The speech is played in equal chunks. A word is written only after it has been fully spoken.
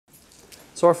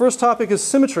So our first topic is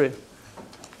symmetry.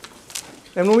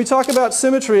 And when we talk about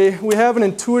symmetry, we have an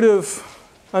intuitive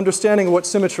understanding of what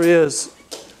symmetry is.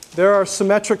 There are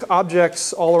symmetric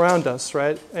objects all around us,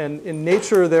 right? And in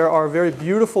nature, there are very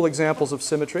beautiful examples of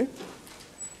symmetry.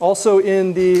 Also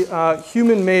in the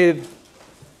human-made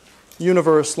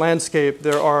universe, landscape,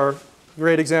 there are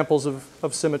great examples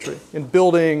of symmetry in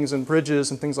buildings and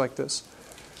bridges and things like this.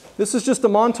 This is just a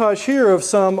montage here of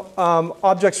some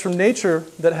objects from nature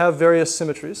that have various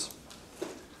symmetries.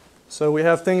 So we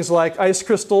have things like ice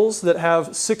crystals that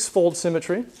have six-fold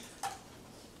symmetry.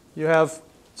 You have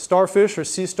starfish or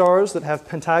sea stars that have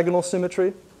pentagonal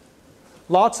symmetry.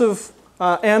 Lots of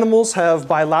animals have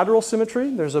bilateral symmetry.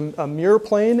 There's a mirror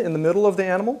plane in the middle of the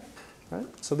animal. Right?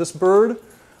 So this bird,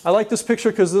 I like this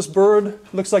picture because this bird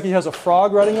looks like he has a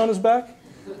frog riding on his back.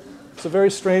 It's a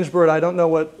very strange bird. I don't know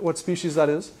what species that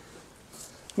is.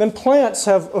 Then plants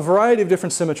have a variety of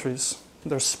different symmetries.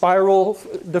 There's spiral,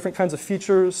 different kinds of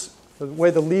features, the way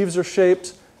the leaves are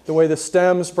shaped, the way the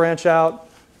stems branch out.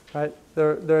 Right?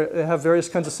 They have various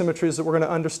kinds of symmetries that we're going to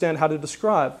understand how to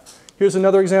describe. Here's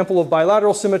another example of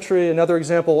bilateral symmetry, another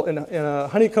example in a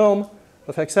honeycomb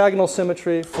of hexagonal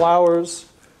symmetry, flowers.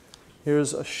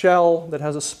 Here's a shell that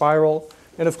has a spiral.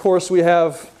 And of course, we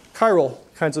have chiral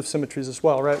kinds of symmetries as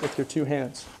well, right, with your two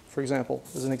hands, for example,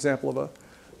 as an example of a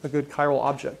good chiral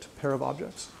object, pair of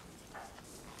objects.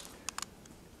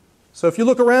 So if you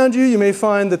look around you, you may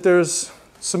find that there's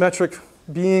symmetric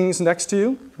beings next to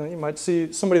you. You might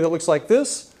see somebody that looks like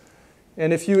this.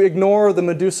 And if you ignore the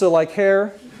Medusa-like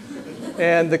hair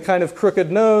and the kind of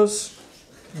crooked nose,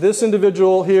 this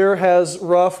individual here has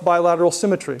rough bilateral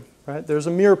symmetry. Right? There's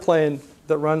a mirror plane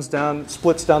that runs down,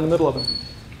 splits down the middle of it.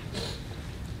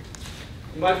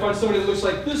 You might find somebody that looks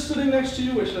like this sitting next to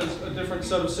you, which has a different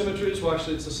set of symmetries. Well,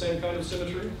 actually, it's the same kind of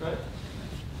symmetry, right?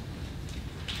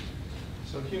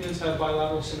 So humans have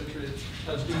bilateral symmetry,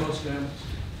 as do most mammals.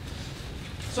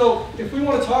 So if we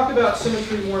want to talk about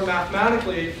symmetry more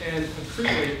mathematically and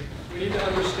concretely, we need to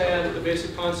understand the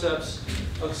basic concepts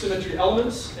of symmetry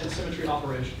elements and symmetry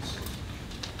operations.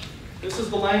 This is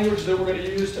the language that we're going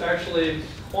to use to actually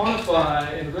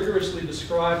quantify and rigorously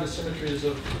describe the symmetries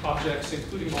of objects,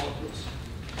 including molecules.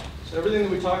 So everything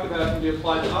that we talk about can be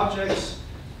applied to objects,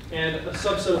 and a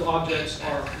subset of objects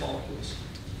are molecules.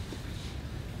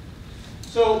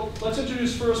 So let's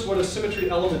introduce first what a symmetry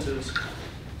element is.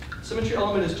 A symmetry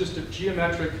element is just a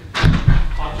geometric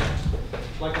object,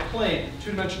 like a plane,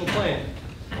 two-dimensional plane,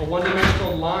 a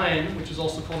one-dimensional line, which is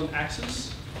also called an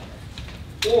axis,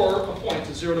 or a point,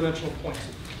 a zero-dimensional point.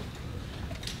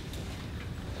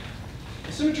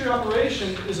 A symmetry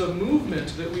operation is a movement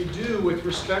that we do with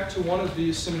respect to one of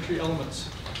these symmetry elements.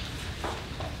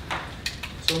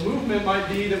 So movement might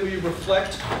be that we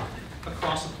reflect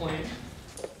across a plane.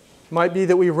 It might be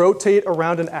that we rotate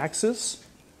around an axis,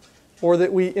 or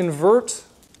that we invert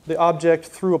the object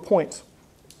through a point.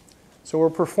 So we're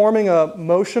performing a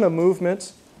motion, a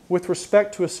movement, with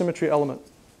respect to a symmetry element.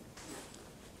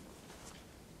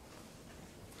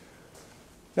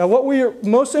 Now what we are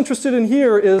most interested in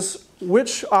here is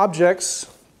which objects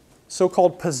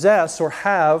so-called possess or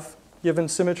have given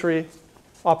symmetry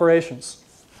operations.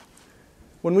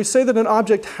 When we say that an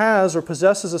object has or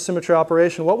possesses a symmetry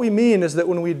operation, what we mean is that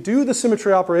when we do the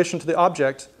symmetry operation to the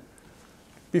object,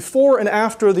 before and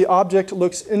after the object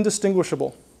looks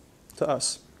indistinguishable to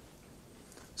us.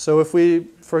 So if we,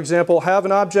 for example, have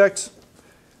an object,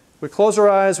 we close our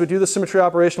eyes, we do the symmetry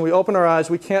operation, we open our eyes,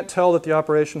 we can't tell that the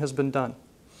operation has been done.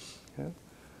 Okay?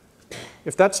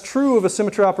 If that's true of a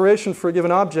symmetry operation for a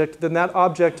given object, then that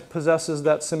object possesses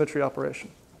that symmetry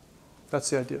operation. That's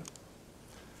the idea.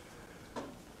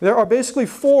 There are basically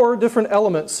four different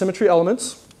elements, symmetry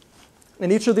elements,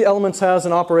 and each of the elements has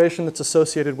an operation that's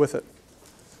associated with it.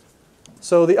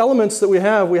 So the elements that we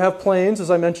have planes, as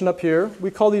I mentioned up here.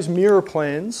 We call these mirror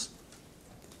planes.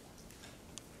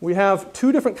 We have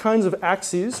two different kinds of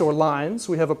axes or lines.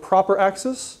 We have a proper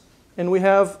axis, and we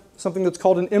have something that's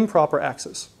called an improper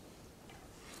axis.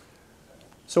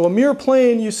 So a mirror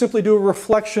plane, you simply do a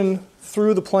reflection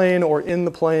through the plane or in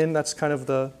the plane. That's kind of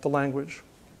the language.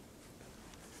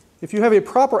 If you have a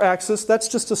proper axis, that's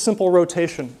just a simple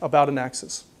rotation about an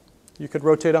axis. You could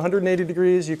rotate 180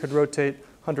 degrees, you could rotate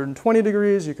 120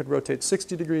 degrees, you could rotate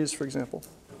 60 degrees, for example.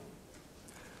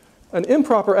 An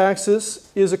improper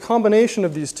axis is a combination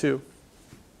of these two.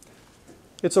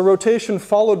 It's a rotation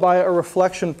followed by a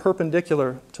reflection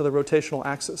perpendicular to the rotational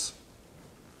axis.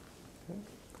 Okay.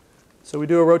 So we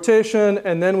do a rotation,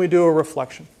 and then we do a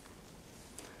reflection.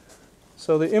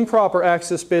 So the improper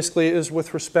axis basically is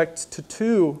with respect to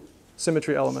two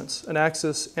symmetry elements, an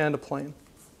axis and a plane.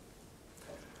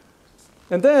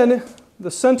 And then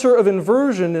the center of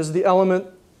inversion is the element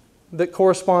that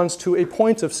corresponds to a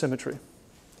point of symmetry.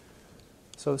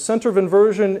 So the center of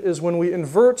inversion is when we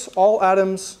invert all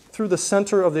atoms through the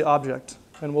center of the object.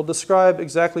 And we'll describe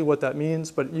exactly what that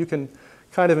means, but you can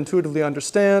kind of intuitively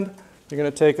understand. You're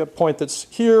going to take a point that's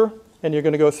here, and you're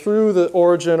going to go through the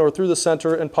origin or through the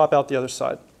center and pop out the other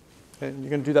side. Okay? And you're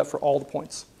going to do that for all the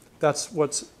points. That's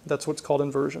what's called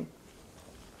inversion.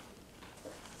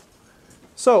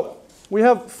 So we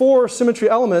have 4 symmetry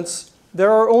elements.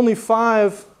 There are only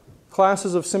 5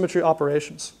 classes of symmetry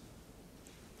operations.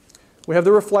 We have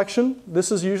the reflection.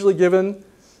 This is usually given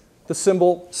the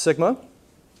symbol sigma.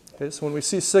 Okay, so when we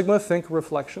see sigma, think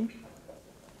reflection.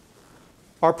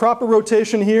 Our proper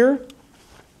rotation here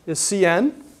is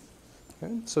Cn.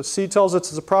 Okay, so C tells us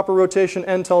it's a proper rotation,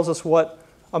 N tells us what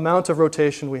amount of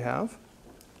rotation we have.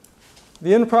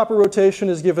 The improper rotation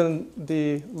is given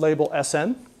the label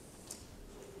Sn.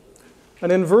 An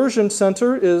inversion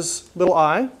center is little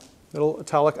I, little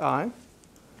italic I.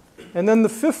 And then the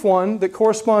 5th one that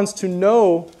corresponds to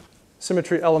no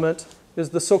symmetry element is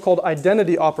the so-called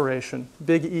identity operation,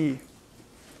 big E.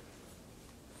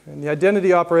 And the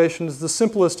identity operation is the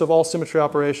simplest of all symmetry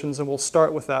operations, and we'll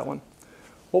start with that one.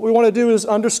 What we want to do is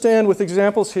understand with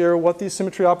examples here what these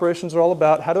symmetry operations are all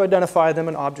about, how to identify them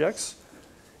in objects,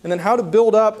 and then how to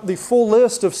build up the full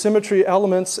list of symmetry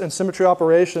elements and symmetry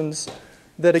operations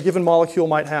that a given molecule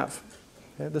might have.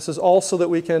 Okay, this is also that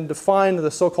we can define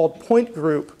the so-called point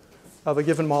group of a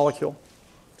given molecule.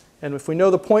 And if we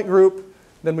know the point group,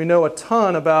 then we know a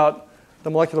ton about the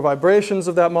molecular vibrations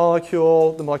of that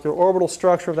molecule, the molecular orbital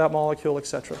structure of that molecule,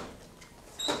 etc.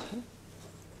 Okay.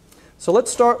 So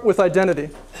let's start with identity.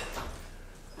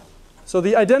 So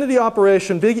the identity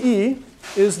operation, big E,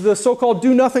 is the so-called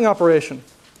do-nothing operation.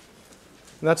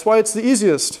 And that's why it's the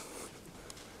easiest.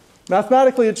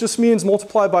 Mathematically, it just means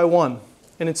multiply by 1.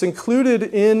 And it's included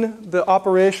in the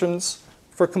operations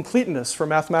for completeness, for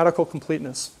mathematical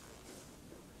completeness.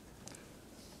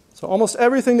 So almost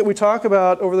everything that we talk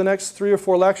about over the next 3 or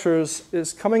 4 lectures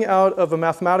is coming out of a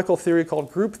mathematical theory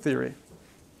called group theory.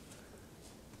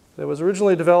 It was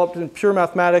originally developed in pure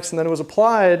mathematics, and then it was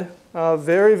applied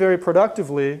very, very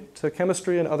productively to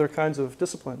chemistry and other kinds of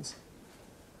disciplines.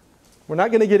 We're not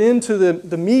going to get into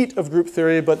the meat of group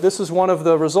theory, but this is one of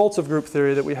the results of group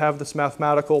theory, that we have this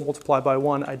mathematical multiply by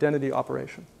 1 identity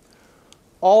operation.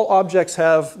 All objects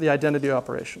have the identity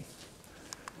operation.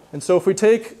 And so if we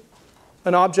take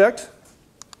an object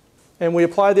and we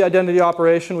apply the identity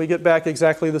operation, we get back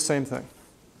exactly the same thing.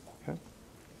 Okay?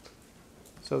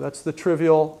 So that's the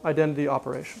trivial identity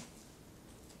operation.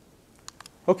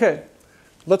 Okay,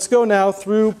 let's go now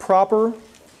through proper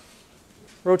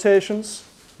rotations.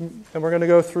 And we're going to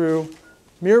go through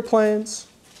mirror planes,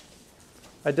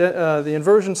 the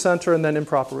inversion center, and then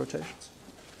improper rotations.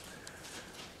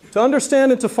 To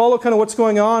understand and to follow kind of what's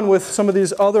going on with some of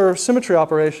these other symmetry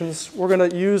operations, we're going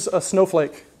to use a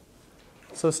snowflake.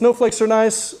 So snowflakes are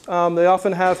nice. They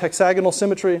often have hexagonal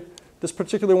symmetry. This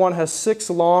particular one has 6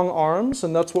 long arms,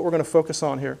 and that's what we're going to focus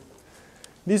on here.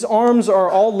 These arms are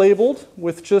all labeled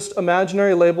with just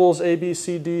imaginary labels A, B,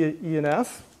 C, D, E, and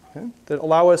F. Okay, that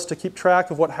allow us to keep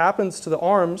track of what happens to the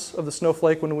arms of the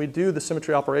snowflake when we do the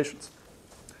symmetry operations.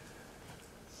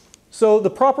 So the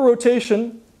proper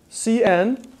rotation,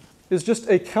 Cn, is just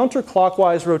a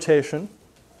counterclockwise rotation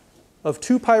of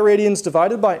 2 pi radians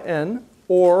divided by n,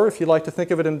 or if you'd like to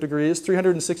think of it in degrees,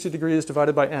 360 degrees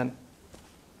divided by n,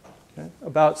 okay,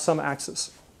 about some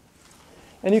axis.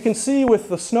 And you can see with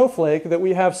the snowflake that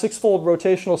we have 6-fold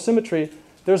rotational symmetry.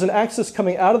 There's an axis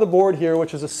coming out of the board here,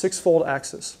 which is a 6-fold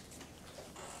axis.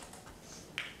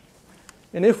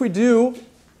 And if we do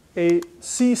a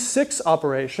C6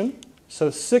 operation, so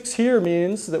 6 here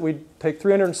means that we take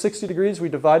 360 degrees, we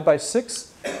divide by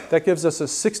 6. That gives us a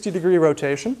 60-degree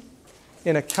rotation.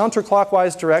 In a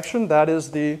counterclockwise direction, that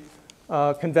is the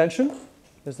convention,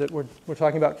 is that we're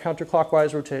talking about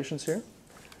counterclockwise rotations here.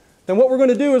 Then what we're going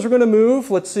to do is we're going to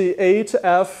move, let's see, A to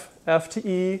F, F to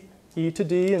E, E to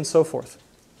D, and so forth.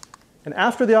 And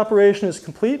after the operation is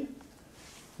complete,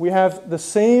 we have the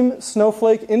same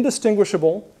snowflake,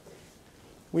 indistinguishable.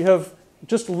 We have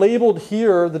just labeled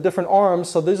here the different arms,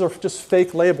 so these are just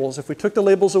fake labels. If we took the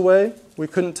labels away, we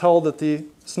couldn't tell that the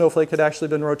snowflake had actually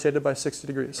been rotated by 60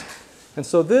 degrees. And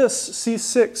so this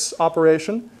C6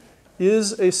 operation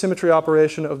is a symmetry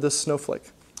operation of this snowflake.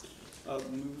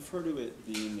 We refer to it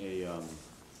being a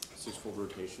 6-fold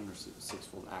rotation or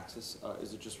 6-fold axis.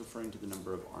 Is it just referring to the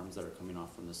number of arms that are coming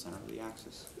off from the center of the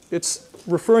axis? It's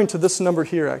referring to this number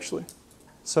here, actually.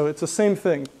 So it's the same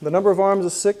thing. The number of arms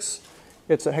is 6.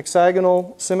 It's a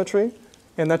hexagonal symmetry,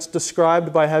 and that's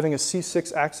described by having a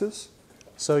C6 axis.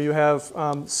 So you have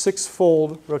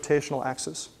six-fold rotational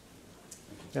axes.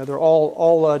 Yeah, they're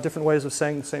all different ways of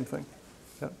saying the same thing.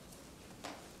 Yeah.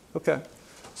 Okay.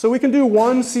 So we can do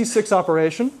one C6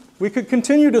 operation. We could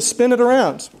continue to spin it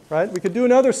around, right? We could do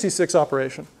another C6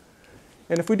 operation.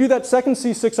 And if we do that second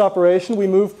C6 operation, we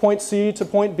move point C to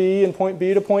point B and point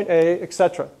B to point A,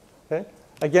 etc. Okay?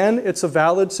 Again, it's a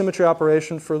valid symmetry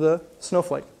operation for the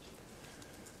snowflake.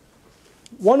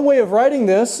 One way of writing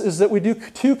this is that we do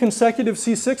two consecutive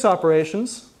C6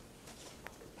 operations.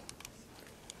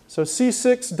 So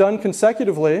C6 done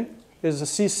consecutively is a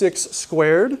C6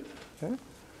 squared. Okay?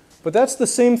 But that's the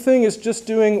same thing as just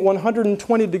doing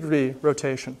 120-degree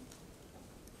rotation,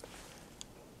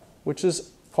 which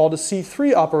is called a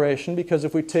C3 operation, because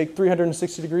if we take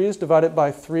 360 degrees, divide it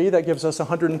by 3, that gives us a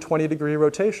 120-degree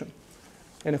rotation.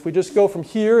 And if we just go from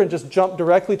here and just jump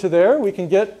directly to there, we can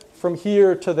get from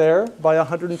here to there by a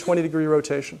 120-degree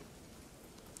rotation.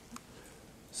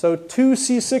 So two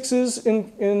C6s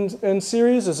in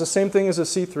series is the same thing as a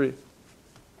C3.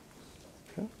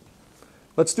 Okay.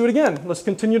 Let's do it again. Let's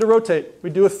continue to rotate.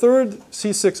 We do a third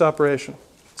C6 operation.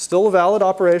 Still a valid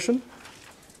operation.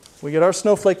 We get our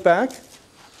snowflake back.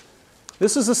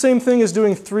 This is the same thing as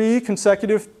doing 3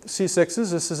 consecutive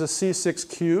C6s. This is a C6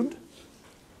 cubed.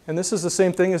 And this is the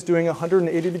same thing as doing a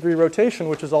 180-degree rotation,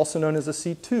 which is also known as a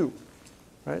C2.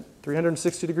 Right?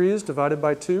 360 degrees divided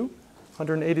by 2,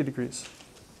 180 degrees.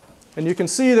 And you can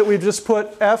see that we've just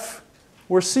put F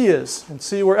where C is and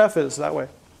C where F is that way.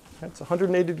 Right? It's a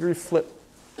 180-degree flip.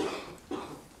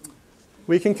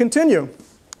 We can continue.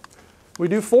 We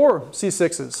do 4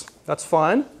 C6s. That's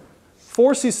fine.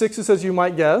 4 C6s, as you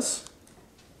might guess,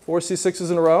 4 C6s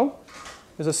in a row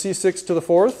is a C6 to the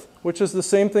 4th, which is the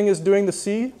same thing as doing the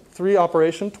C3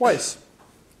 operation twice,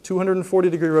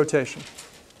 240-degree rotation.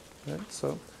 Okay,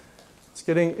 so it's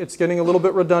getting a little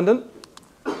bit redundant.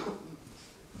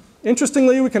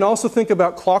 Interestingly, we can also think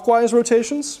about clockwise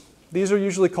rotations. These are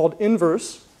usually called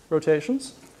inverse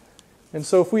rotations. And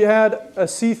so if we had a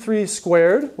C3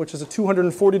 squared, which is a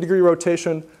 240-degree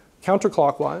rotation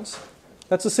counterclockwise,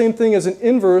 that's the same thing as an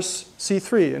inverse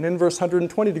C3, an inverse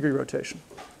 120-degree rotation.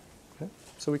 Okay?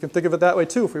 So we can think of it that way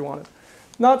too if we wanted.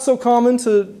 Not so common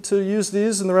to use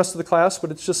these in the rest of the class,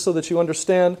 but it's just so that you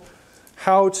understand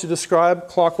how to describe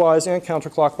clockwise and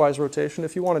counterclockwise rotation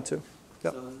if you wanted to.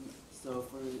 Yep. So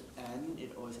for n,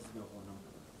 it always has to be a whole number?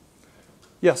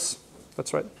 Yes,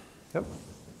 that's right. Yep.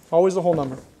 Always a whole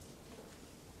number.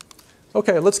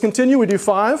 Okay, let's continue. We do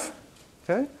 5.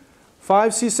 Okay,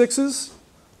 5 C6s.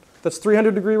 That's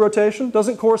 300-degree rotation.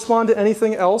 Doesn't correspond to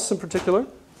anything else in particular.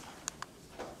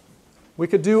 We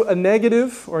could do a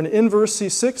negative or an inverse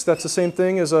C6. That's the same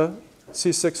thing as a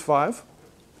C6-5.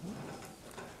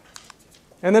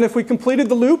 And then if we completed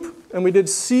the loop and we did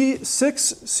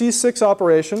C6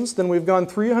 operations, then we've gone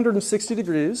 360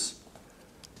 degrees.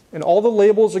 And all the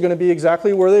labels are going to be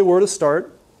exactly where they were to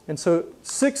start. And so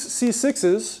 6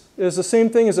 C6s is the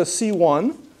same thing as a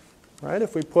C1. Right?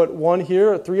 If we put 1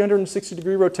 here, a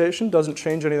 360-degree rotation doesn't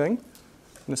change anything.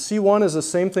 And a C1 is the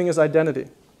same thing as identity.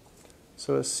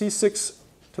 So a C6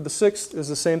 to the 6th is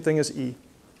the same thing as E.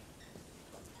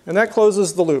 And that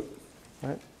closes the loop.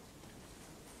 Right?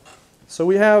 So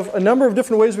we have a number of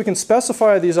different ways we can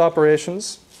specify these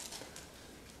operations.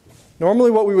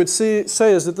 Normally what we would say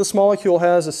is that this molecule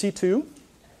has a C2.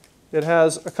 It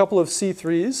has a couple of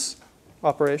C3s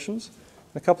operations,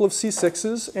 a couple of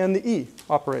C6s, and the E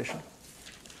operation.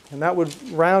 And that would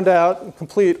round out and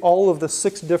complete all of the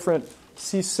 6 different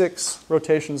C6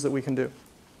 rotations that we can do.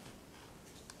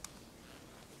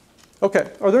 Okay,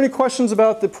 are there any questions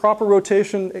about the proper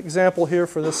rotation example here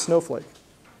for this snowflake?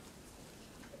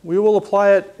 We will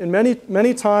apply it in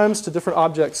many times to different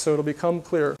objects, so it'll become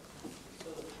clearer. So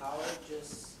the power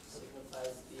just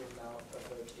signifies the amount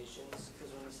of rotations?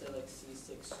 Because when we say like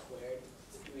C6 squared,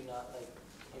 do we not like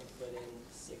input in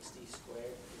 60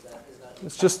 squared? Is that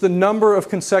It's just the number of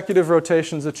consecutive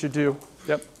rotations that you do.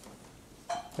 Yep.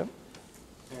 Yep.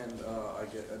 And I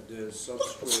get the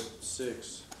subscript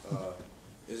 6.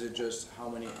 Is it just how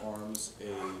many arms a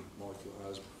molecule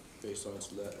has based on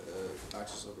its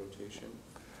axis of rotation?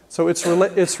 So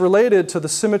it's related to the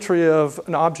symmetry of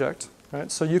an object. Right?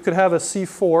 So you could have a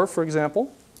C4, for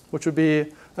example, which would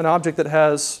be an object that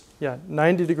has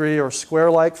 90-degree or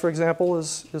square-like, for example,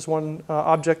 is one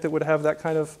object that would have that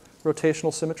kind of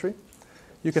rotational symmetry.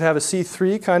 You could have a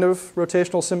C3 kind of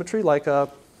rotational symmetry, like a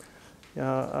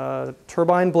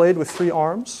turbine blade with 3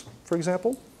 arms, for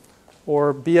example,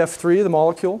 or BF3, the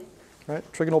molecule, right?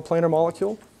 Trigonal planar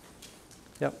molecule.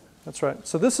 Yep, that's right.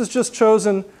 So this is just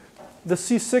chosen, the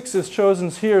C6 is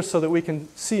chosen here so that we can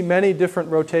see many different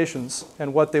rotations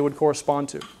and what they would correspond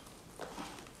to.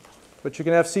 But you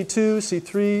can have C2,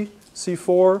 C3,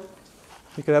 C4.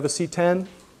 You could have a C10.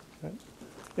 Right?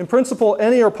 In principle,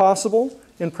 any are possible.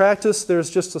 In practice, there's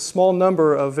just a small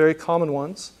number of very common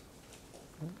ones.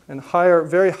 And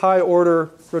very high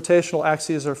order rotational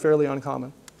axes are fairly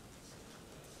uncommon.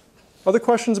 Other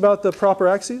questions about the proper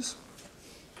axes?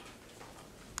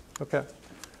 Okay.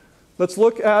 Let's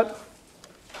look at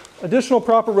additional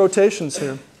proper rotations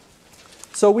here.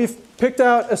 So we've picked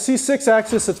out a C6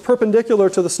 axis that's perpendicular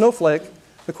to the snowflake.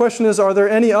 The question is, are there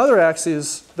any other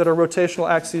axes that are rotational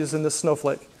axes in this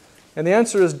snowflake? And the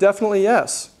answer is definitely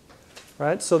yes.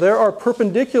 Right? So there are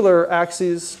perpendicular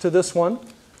axes to this one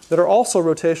that are also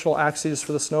rotational axes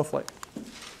for the snowflake.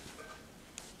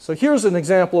 So here's an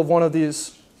example of one of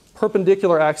these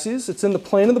perpendicular axes. It's in the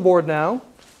plane of the board now.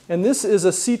 And this is a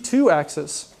C2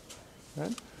 axis.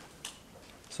 Right?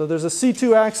 So there's a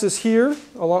C2 axis here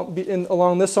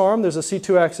along this arm. There's a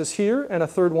C2 axis here and a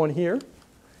third one here.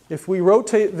 If we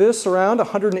rotate this around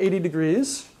 180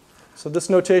 degrees, so this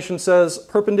notation says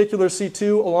perpendicular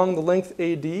C2 along the length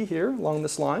AD here, along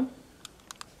this line.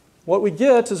 What we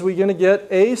get is we're going to get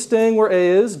A staying where A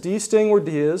is, D staying where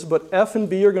D is, but F and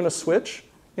B are going to switch,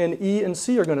 and E and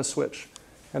C are going to switch.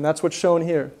 And that's what's shown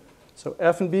here. So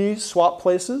F and B swap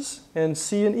places, and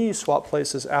C and E swap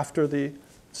places after the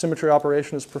symmetry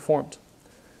operation is performed.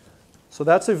 So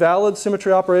that's a valid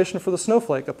symmetry operation for the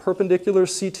snowflake, a perpendicular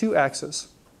C2 axis.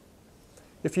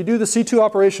 If you do the C2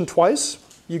 operation twice,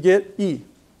 you get E,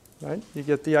 right? You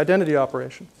get the identity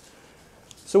operation.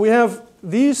 So we have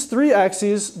these three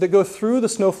axes that go through the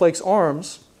snowflake's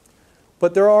arms,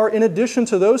 but there are, in addition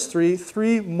to those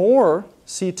three more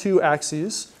C2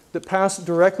 axes that pass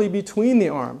directly between the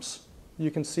arms.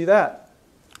 You can see that.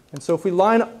 And so if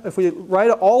we write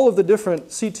all of the different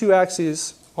C2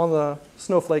 axes on the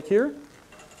snowflake here,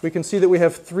 we can see that we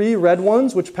have 3 red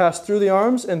ones which pass through the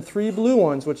arms and 3 blue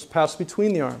ones which pass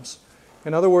between the arms.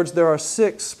 In other words, there are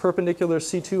 6 perpendicular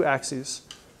C2 axes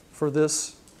for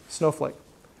this snowflake.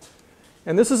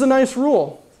 And this is a nice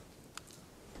rule.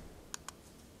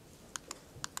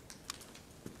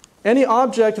 Any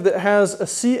object that has a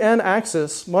Cn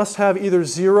axis must have either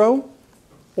 0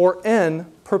 or n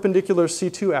perpendicular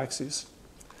C2 axes.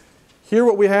 Here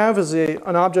what we have is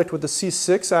an object with a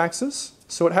C6 axis,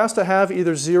 so it has to have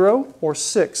either 0 or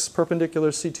 6 perpendicular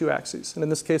C2 axes, and in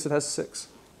this case it has 6.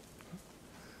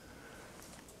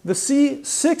 The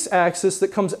C6 axis that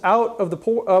comes out of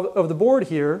the board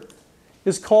here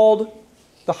is called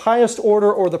the highest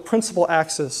order or the principal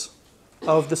axis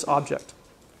of this object.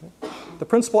 The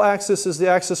principal axis is the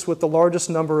axis with the largest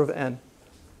number of n.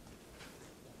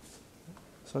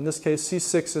 So in this case,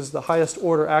 C6 is the highest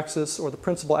order axis or the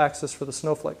principal axis for the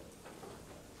snowflake.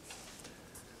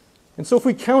 And so if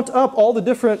we count up all the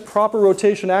different proper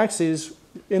rotation axes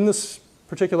in this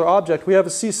particular object, we have a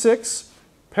C6.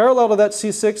 Parallel to that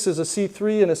C6 is a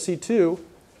C3 and a C2.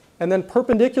 And then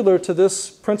perpendicular to this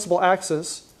principal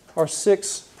axis are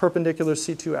 6 perpendicular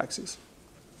C2 axes.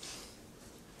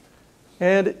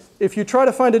 And if you try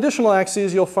to find additional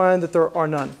axes, you'll find that there are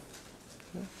none.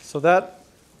 So that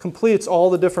completes all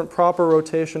the different proper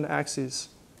rotation axes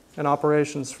and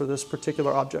operations for this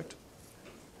particular object.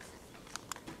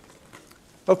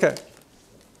 Okay.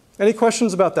 Any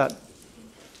questions about that?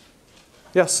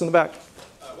 Yes, in the back.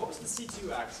 What was the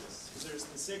C2 axis? Because there's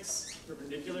the 6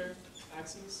 perpendicular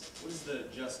axes. What is the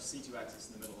just C2 axis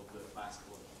in the middle of the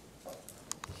classical?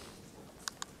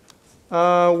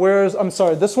 I'm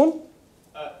sorry, this one?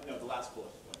 No, the last bullet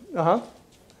point. Uh-huh.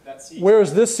 That C2. Where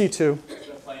is this C2?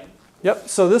 The plane? Yep,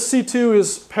 so this C2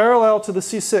 is parallel to the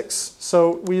C6.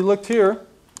 So we looked here,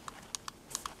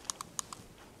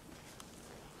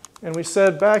 and we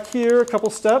said back here a couple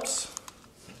steps.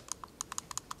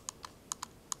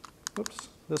 Oops,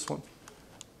 this one.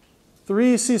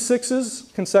 3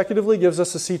 C6s consecutively gives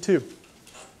us a C2.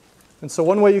 And so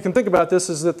one way you can think about this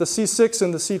is that the C6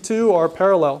 and the C2 are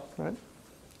parallel, right?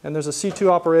 And there's a C2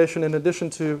 operation in addition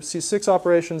to C6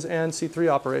 operations and C3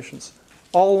 operations,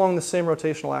 all along the same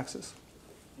rotational axis.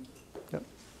 Yep.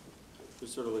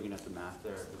 Just sort of looking at the math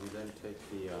there, we then take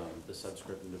the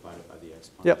subscript and divide it by the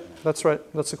exponent. Yep, that's right.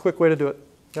 That's a quick way to do it.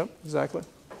 Yep, exactly.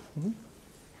 Mm-hmm.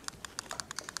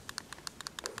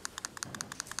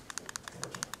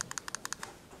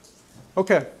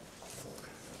 Okay.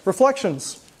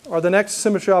 Reflections are the next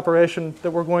symmetry operation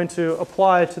that we're going to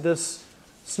apply to this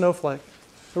snowflake.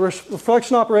 The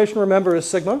reflection operation, remember, is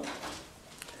sigma.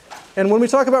 And when we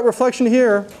talk about reflection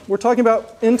here, we're talking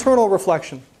about internal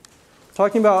reflection. We're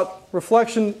talking about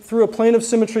reflection through a plane of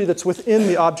symmetry that's within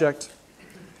the object.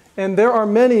 And there are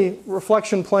many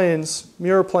reflection planes,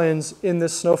 mirror planes, in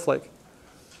this snowflake.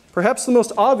 Perhaps the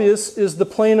most obvious is the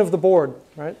plane of the board,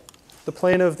 right? the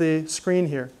plane of the screen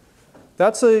here.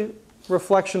 That's a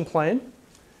reflection plane.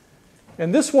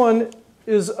 And this one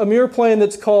is a mirror plane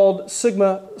that's called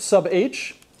sigma sub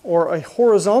h, or a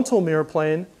horizontal mirror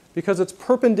plane, because it's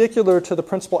perpendicular to the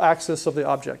principal axis of the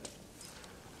object.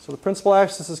 So the principal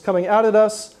axis is coming out at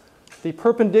us. The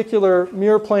perpendicular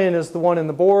mirror plane is the one in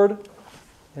the board.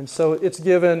 And so it's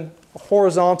given a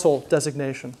horizontal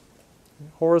designation,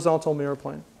 horizontal mirror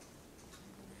plane.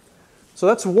 So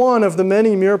that's one of the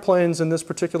many mirror planes in this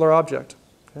particular object.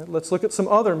 Okay, let's look at some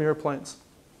other mirror planes.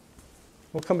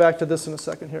 We'll come back to this in a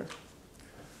second here.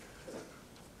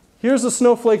 Here's a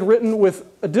snowflake written with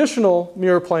additional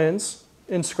mirror planes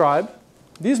inscribed.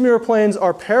 These mirror planes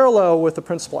are parallel with the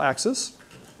principal axis.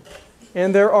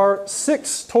 And there are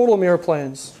 6 total mirror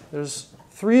planes. There's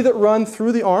 3 that run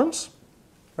through the arms,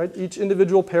 right? Each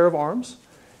individual pair of arms.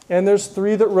 And there's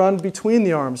 3 that run between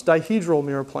the arms, dihedral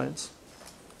mirror planes.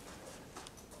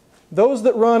 Those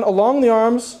that run along the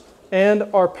arms and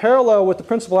are parallel with the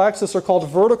principal axis are called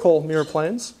vertical mirror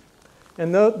planes.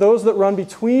 And those that run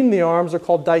between the arms are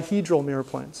called dihedral mirror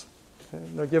planes. Okay?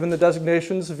 They're given the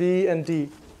designations V and D.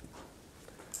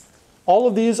 All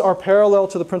of these are parallel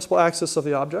to the principal axis of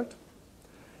the object.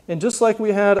 And just like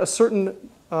we had a certain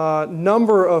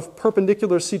number of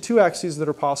perpendicular C2 axes that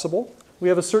are possible, we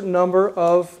have a certain number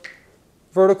of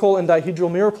vertical and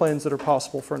dihedral mirror planes that are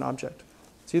possible for an object.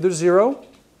 It's either 0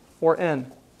 or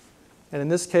n. And in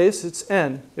this case, it's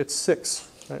n. It's 6.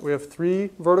 Right? We have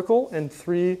 3 vertical and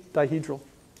 3 dihedral.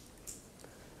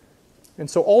 And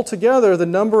so altogether, the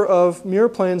number of mirror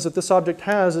planes that this object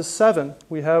has is 7.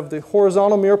 We have the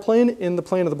horizontal mirror plane in the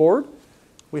plane of the board.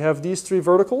 We have these 3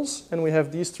 verticals, and we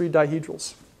have these 3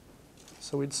 dihedrals.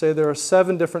 So we'd say there are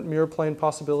 7 different mirror plane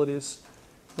possibilities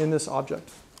in this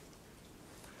object.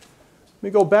 Let me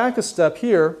go back a step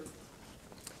here.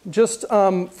 Just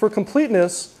for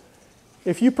completeness,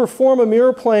 if you perform a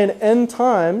mirror plane n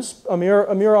times, a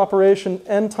mirror operation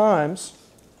n times,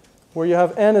 where you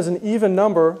have n as an even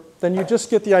number, then you just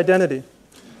get the identity.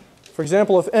 For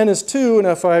example, if n is 2, and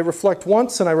if I reflect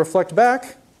once and I reflect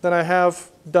back, then I have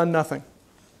done nothing.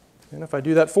 And if I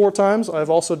do that 4 times, I've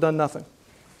also done nothing.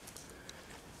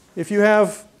 If you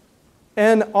have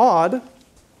n odd,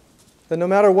 then no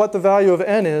matter what the value of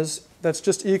n is, that's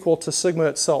just equal to sigma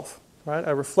itself. Right?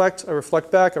 I reflect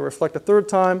back, I reflect a 3rd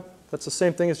time. That's the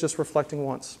same thing as just reflecting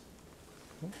once.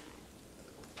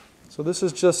 So this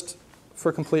is just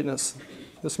for completeness.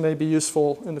 This may be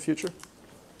useful in the future.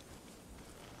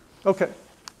 Okay.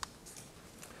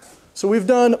 So we've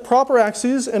done proper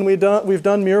axes and we've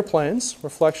done mirror planes,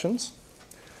 reflections.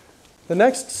 The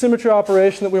next symmetry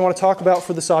operation that we want to talk about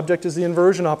for this object is the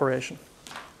inversion operation.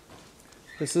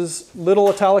 This is little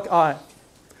italic I.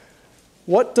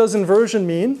 What does inversion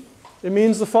mean? It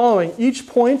means the following. Each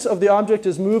point of the object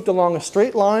is moved along a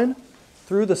straight line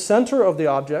through the center of the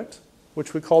object,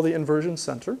 which we call the inversion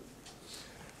center.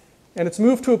 And it's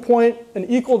moved to a point an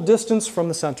equal distance from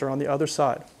the center on the other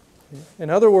side. In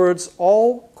other words,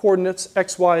 all coordinates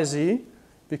x, y, z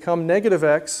become negative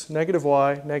x, negative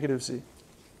y, negative z.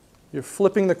 You're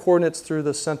flipping the coordinates through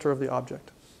the center of the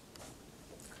object.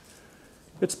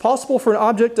 It's possible for an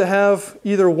object to have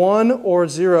either 1 or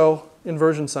 0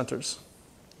 inversion centers.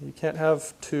 You can't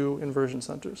have 2 inversion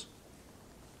centers.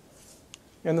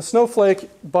 And the snowflake,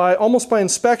 almost by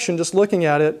inspection, just looking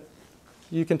at it,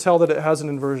 you can tell that it has an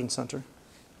inversion center.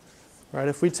 Right?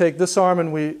 If we take this arm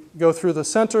and we go through the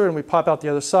center and we pop out the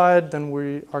other side, then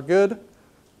we are good.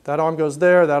 That arm goes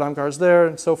there, that arm goes there,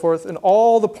 and so forth. And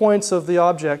all the points of the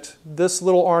object, this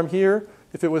little arm here,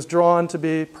 if it was drawn to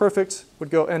be perfect,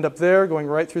 would end up there, going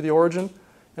right through the origin,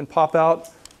 and pop out,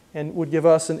 and would give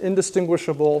us an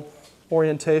indistinguishable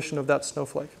orientation of that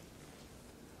snowflake.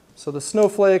 So the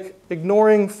snowflake,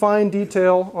 ignoring fine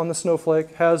detail on the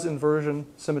snowflake, has inversion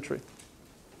symmetry.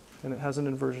 And it has an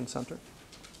inversion center.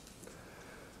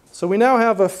 So we now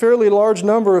have a fairly large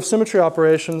number of symmetry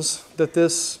operations that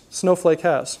this snowflake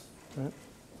has. Right?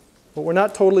 But we're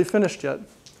not totally finished yet.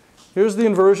 Here's the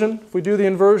inversion. If we do the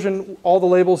inversion, all the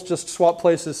labels just swap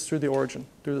places through the origin,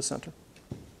 through the center.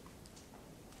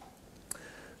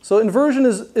 So inversion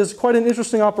is quite an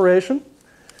interesting operation.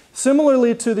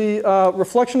 Similarly to the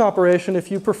reflection operation,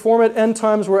 if you perform it n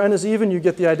times where n is even, you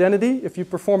get the identity. If you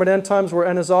perform it n times where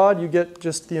n is odd, you get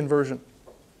just the inversion.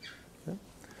 Okay?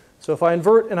 So if I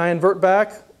invert and I invert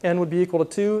back, n would be equal to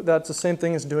 2. That's the same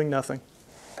thing as doing nothing.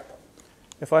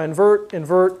 If I invert,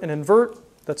 invert, and invert,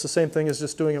 that's the same thing as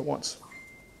just doing it once.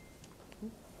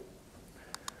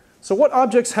 So what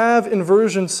objects have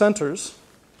inversion centers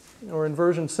or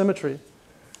inversion symmetry?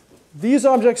 These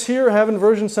objects here have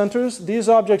inversion centers. These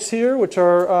objects here, which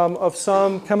are of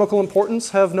some chemical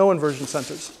importance, have no inversion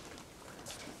centers.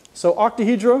 So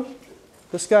octahedra,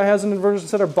 this guy has an inversion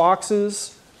center.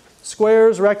 Boxes,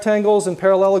 squares, rectangles, and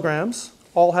parallelograms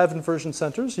all have inversion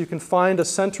centers. You can find a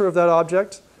center of that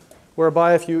object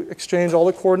whereby if you exchange all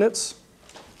the coordinates,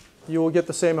 you will get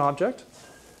the same object.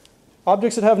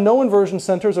 Objects that have no inversion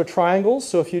centers are triangles.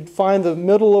 So if you find the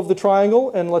middle of the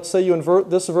triangle and let's say you invert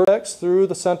this vertex through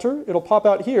the center, it'll pop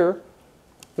out here,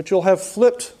 but you'll have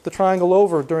flipped the triangle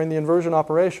over during the inversion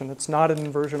operation. It's not an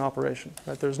inversion operation,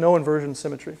 right? There's no inversion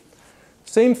symmetry.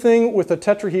 Same thing with a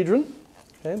tetrahedron.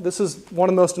 Okay? This is one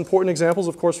of the most important examples,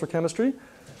 of course, for chemistry.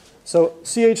 So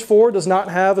CH4 does not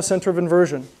have a center of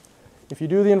inversion. If you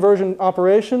do the inversion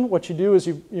operation, what you do is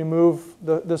you move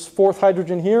this fourth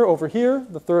hydrogen here over here,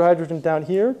 the third hydrogen down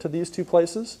here to these two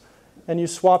places, and you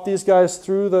swap these guys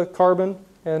through the carbon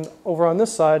and over on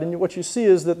this side, and what you see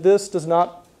is that this is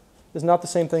not the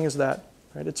same thing as that.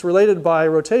 Right? It's related by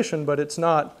rotation, but it's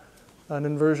not an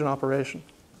inversion operation.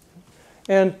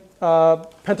 And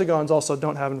pentagons also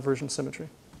don't have inversion symmetry.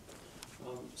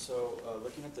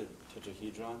 Looking at the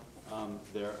tetrahedron, I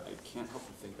can't help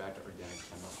but think back to organic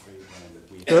chemistry when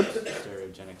we had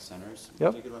stereogenic centers.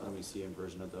 Yep. Particularly when we see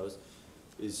inversion of those.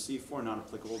 Is C4 not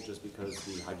applicable just because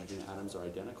the hydrogen atoms are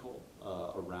identical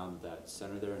around that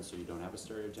center there, and so you don't have a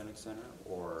stereogenic center?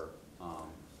 Or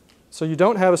so you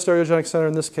don't have a stereogenic center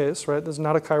in this case, right? There's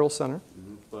not a chiral center.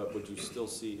 mm-hmm. But would you still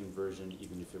see inversion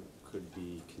even if it could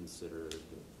be considered?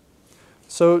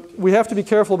 So we have to be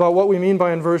careful about what we mean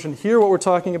by inversion. Here what we're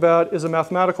talking about is a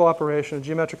mathematical operation, a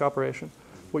geometric operation.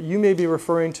 What you may be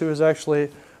referring to is actually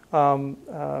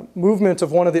movement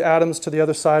of one of the atoms to the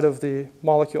other side of the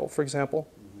molecule, for example.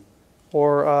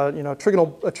 Or a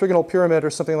trigonal pyramid or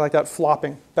something like that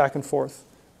flopping back and forth.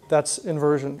 That's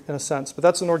inversion in a sense. But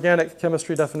that's an organic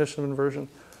chemistry definition of inversion.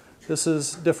 This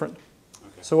is different. Okay.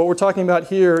 So what we're talking about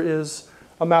here is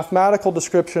a mathematical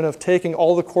description of taking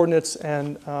all the coordinates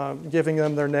and giving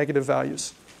them their negative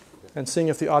values and seeing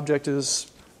if the object is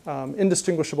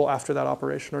indistinguishable after that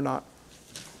operation or not.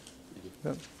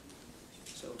 Yeah.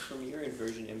 So from your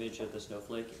inversion image of the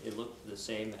snowflake, it looked the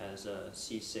same as a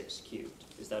C6 cubed.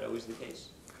 Is that always the case?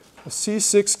 A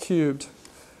C6 cubed.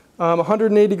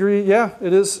 180 degree, yeah,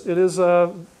 it is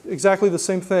exactly the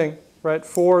same thing, right,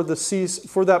 for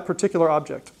that particular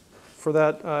object. For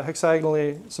that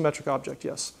hexagonally symmetric object,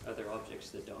 yes. Other objects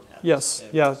that don't have Yes,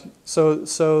 yeah.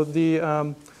 So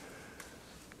the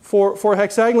for a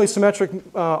hexagonally symmetric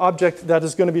object, that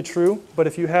is going to be true. But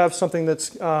if you have something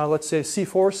that's, let's say,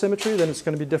 C4 symmetry, then it's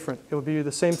going to be different. It would be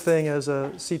the same thing as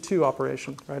a C2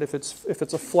 operation, right? If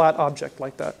it's a flat object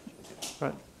like that,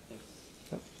 right?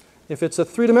 Yeah. If it's a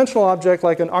three-dimensional object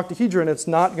like an octahedron, it's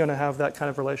not going to have that kind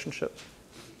of relationship.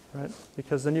 Right?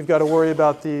 Because then you've got to worry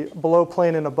about the below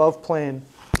plane and above plane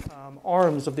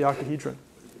arms of the octahedron.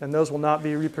 And those will not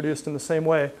be reproduced in the same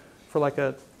way for like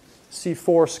a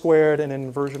C4 squared and an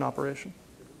inversion operation.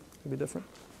 It'll be different.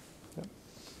 Yeah.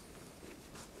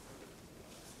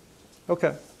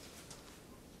 Okay.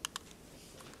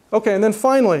 Okay, and then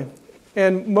finally,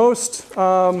 and most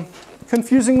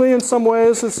confusingly in some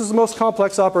ways, this is the most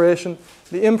complex operation,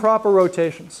 the improper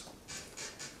rotations.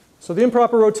 So the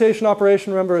improper rotation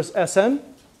operation, remember, is Sn.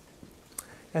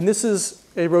 And this is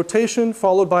a rotation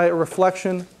followed by a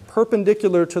reflection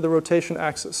perpendicular to the rotation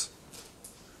axis.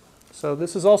 So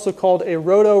this is also called a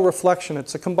rotoreflection.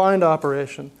 It's a combined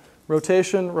operation.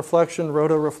 Rotation, reflection,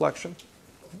 rotoreflection.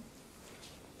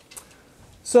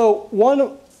 So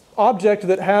one object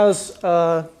that has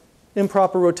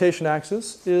improper rotation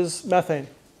axis is methane.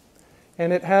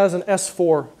 And it has an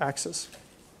S4 axis.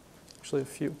 Actually, a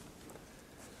few.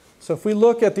 So if we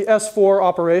look at the S4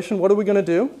 operation, what are we going to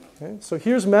do? Okay, so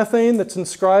here's methane that's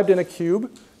inscribed in a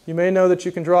cube. You may know that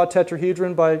you can draw a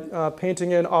tetrahedron by painting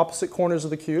in opposite corners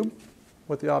of the cube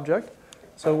with the object.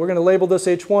 So we're going to label this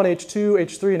H1, H2,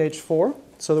 H3, and H4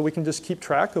 so that we can just keep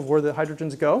track of where the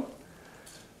hydrogens go.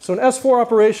 So an S4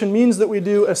 operation means that we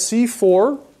do a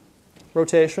C4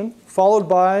 rotation followed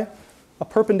by a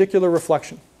perpendicular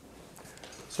reflection.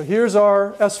 So here's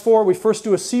our S4. We first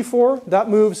do a C4. That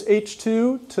moves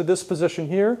H2 to this position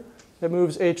here. It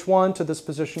moves H1 to this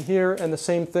position here. And the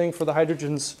same thing for the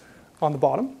hydrogens on the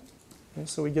bottom. Okay,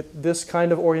 so we get this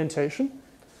kind of orientation.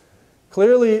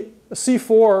 Clearly, a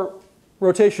C4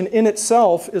 rotation in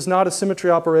itself is not a symmetry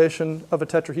operation of a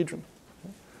tetrahedron.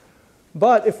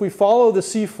 But if we follow the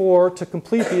C4 to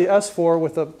complete the S4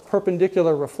 with a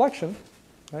perpendicular reflection,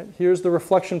 right, here's the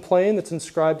reflection plane that's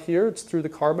inscribed here. It's through the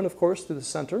carbon, of course, through the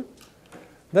center.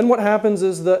 Then what happens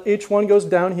is the H1 goes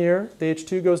down here, the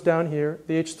H2 goes down here,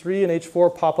 the H3 and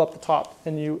H4 pop up the top,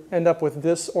 and you end up with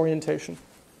this orientation.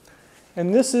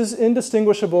 And this is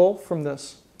indistinguishable from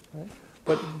this. Right?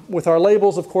 But with our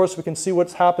labels, of course, we can see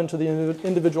what's happened to the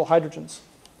individual hydrogens.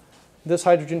 This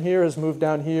hydrogen here has moved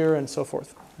down here and so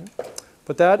forth.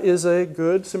 But that is a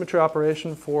good symmetry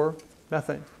operation for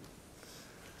methane.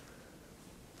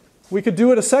 We could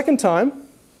do it a second time.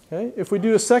 Okay? If we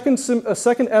do a second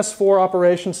S4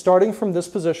 operation starting from this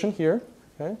position here,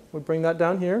 okay? We bring that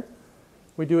down here.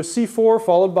 We do a C4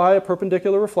 followed by a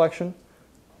perpendicular reflection.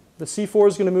 The C4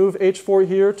 is going to move H4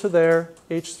 here to there,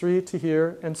 H3 to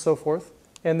here, and so forth.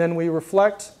 And then we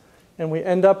reflect, and we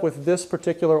end up with this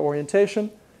particular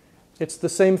orientation. It's the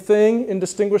same thing,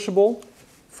 indistinguishable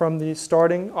from the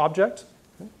starting object.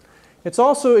 It's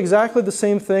also exactly the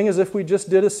same thing as if we just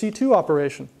did a C2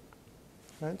 operation.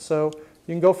 Right? So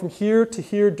you can go from here to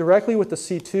here directly with the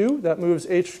C2. That moves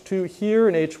H2 here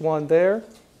and H1 there.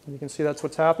 You can see that's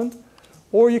what's happened.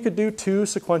 Or you could do two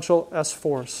sequential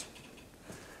S4s.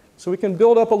 So we can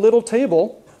build up a little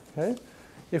table. Okay?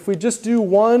 If we just do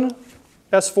one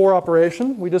S4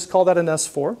 operation, we just call that an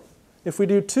S4. If we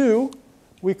do two,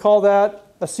 we call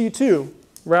that a C2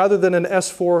 rather than an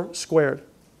S4 squared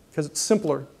because it's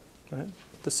simpler. Right?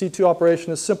 The C2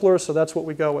 operation is simpler, so that's what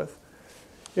we go with.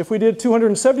 If we did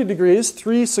 270 degrees,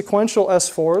 three sequential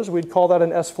S4s, we'd call that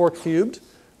an S4 cubed.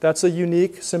 That's a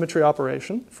unique symmetry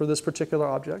operation for this particular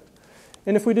object.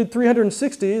 And if we did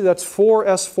 360, that's four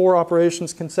S4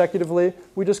 operations consecutively.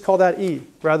 We just call that E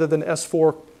rather than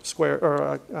S4 square,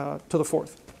 or, to the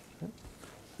fourth.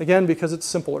 Again, because it's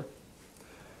simpler.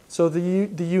 So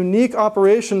the unique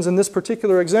operations in this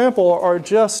particular example are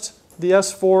just the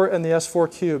S4 and the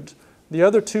S4 cubed. The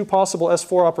other two possible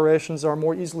S4 operations are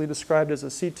more easily described as a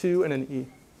C2 and an E.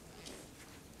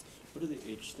 What do the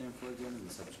H stand for again in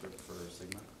the subscript for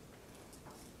sigma?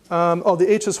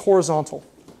 The H is horizontal.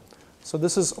 So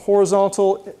this is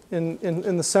horizontal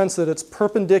in the sense that it's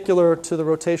perpendicular to the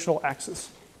rotational axis.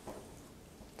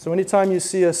 So anytime you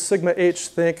see a sigma H,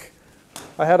 think,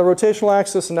 I had a rotational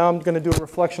axis and now I'm going to do a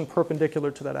reflection perpendicular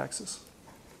to that axis.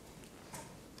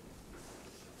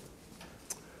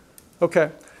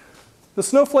 Okay. The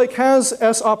snowflake has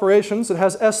S operations. It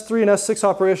has S3 and S6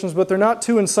 operations, but they're not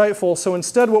too insightful. So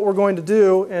instead what we're going to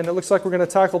do, and it looks like we're going to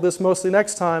tackle this mostly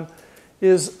next time,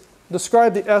 is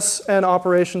describe the Sn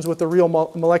operations with a real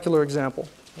molecular example.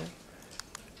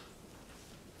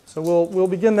 So we'll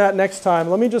begin that next time.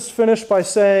 Let me just finish by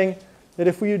saying that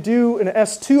if we do an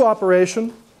S2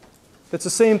 operation, it's the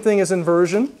same thing as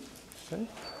inversion. Okay?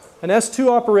 An S2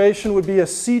 operation would be a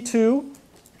C2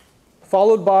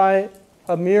 followed by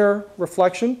a mere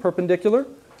reflection, perpendicular.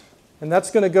 And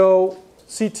that's going to go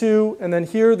C2, and then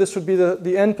here this would be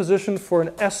the end position for an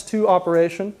S2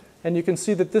 operation. And you can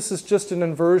see that this is just an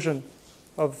inversion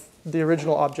of the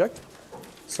original object.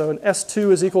 So an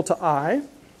S2 is equal to I.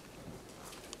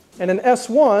 And an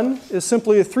S1 is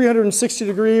simply a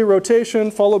 360-degree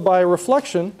rotation followed by a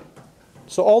reflection.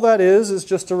 So all that is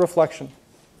just a reflection.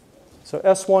 So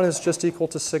S1 is just equal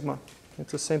to sigma.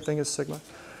 It's the same thing as sigma.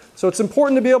 So it's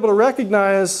important to be able to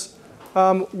recognize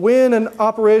when an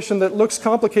operation that looks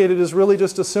complicated is really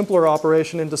just a simpler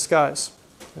operation in disguise.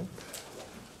 Okay?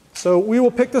 So we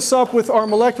will pick this up with our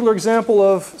molecular example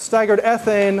of staggered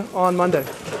ethane on Monday.